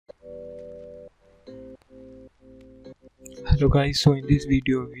Hello guys, so in this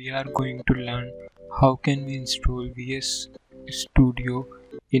video we are going to learn how can we install VS Studio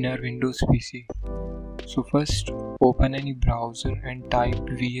in our Windows PC. So first open any browser and type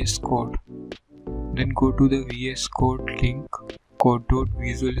VS Code. Then go to the VS Code link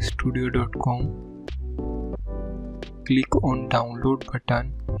code.visualstudio.com. Click on download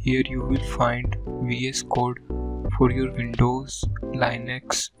button. Here you will find VS Code for your Windows,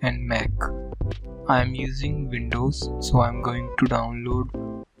 Linux and Mac. I am using Windows, so I am going to download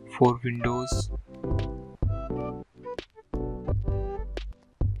for Windows.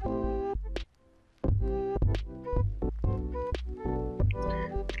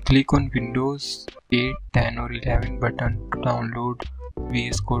 Click on Windows 8, 10 or 11 button to download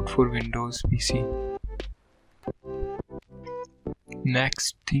VS Code for Windows PC.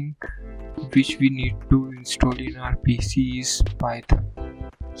 Next thing which we need to install in our PC is Python.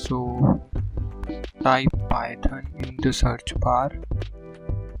 So type Python in the search bar.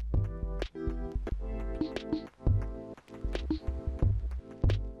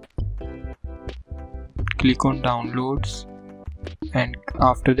 Click on downloads and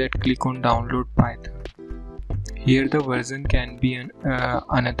after that click on download Python. Here the version can be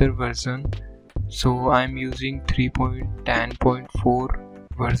another version, so I'm using 3.10.4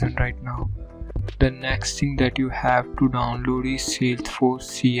 version right now. The next thing that you have to download is Salesforce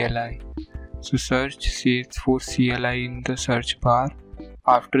CLI. So search Salesforce CLI in the search bar.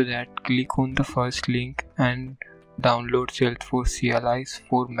 After that click on the first link and download Salesforce CLIs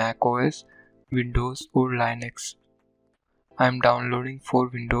for Mac OS, Windows or Linux. I am downloading for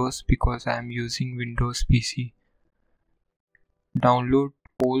Windows because I am using Windows PC. Download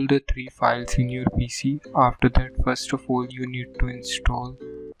all the 3 files in your PC. After that, first of all you need to install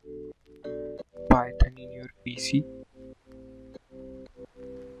Python in your PC.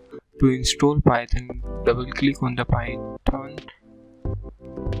 To install Python, double click on the Python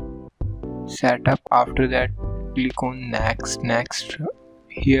setup. After that click on next.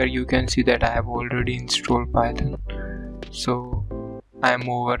 Here you can see that I have already installed Python, so I am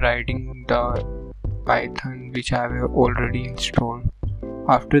overriding the Python which I have already installed.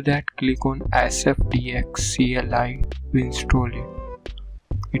 After that click on SFDC CLI to install it.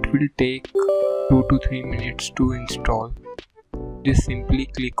 It will take 2 to 3 minutes to install. Just simply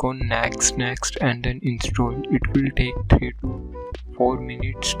click on next and then install. It will take 3 to 4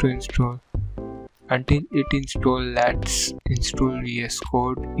 minutes to install. Until it installs, let's install VS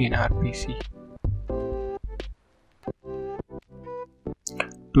Code in our PC.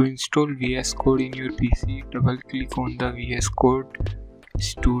 To install VS Code in your PC, double click on the VS Code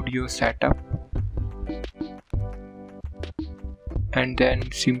Studio setup and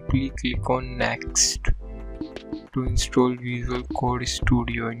then simply click on next to install Visual Code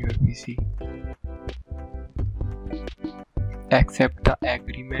Studio in your PC. Accept the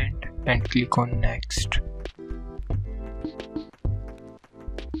agreement and click on next.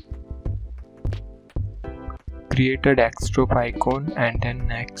 Create a desktop icon and then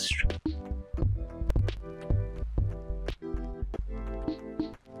next.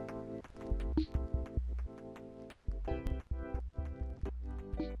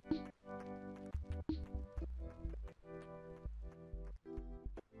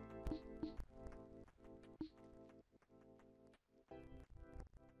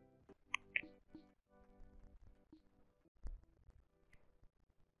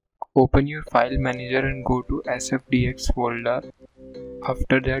 Open your file manager and go to SFDX folder.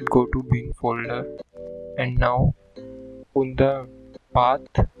 After that go to bin folder and now on the path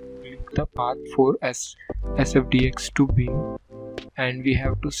click the path for SFDX to bin, and we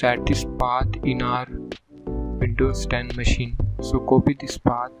have to set this path in our Windows 10 machine. So copy this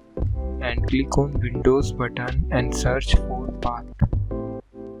path and click on Windows button and search for path.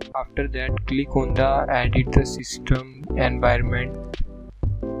 After that click on the edit the system environment.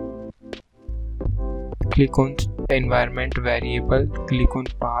 Click on environment variable, click on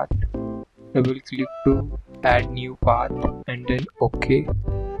path, double click to add new path and then OK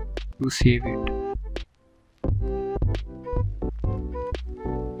to save it.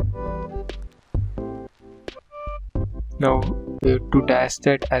 Now to test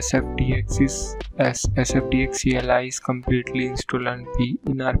that SFDX CLI is completely installed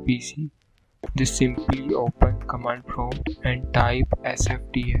in our PC, just simply open command prompt and type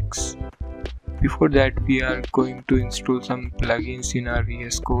SFDX. Before that we are going to install some plugins in our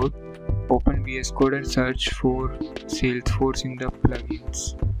VS Code. Open VS Code and search for Salesforce in the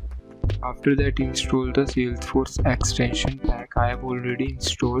plugins. After that install the Salesforce extension pack. I have already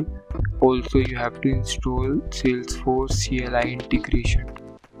installed. Also you have to install Salesforce CLI integration.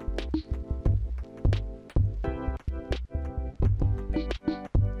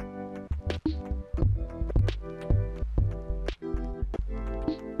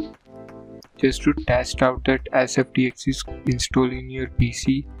 Just to test out that SFDX is installed in your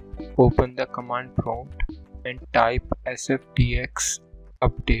PC, open the command prompt and type SFDX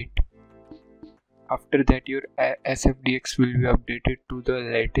update. After that, your SFDX will be updated to the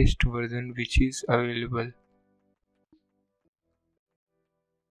latest version which is available.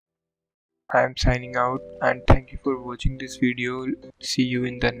 I am signing out and thank you for watching this video. See you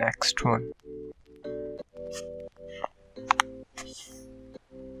in the next one.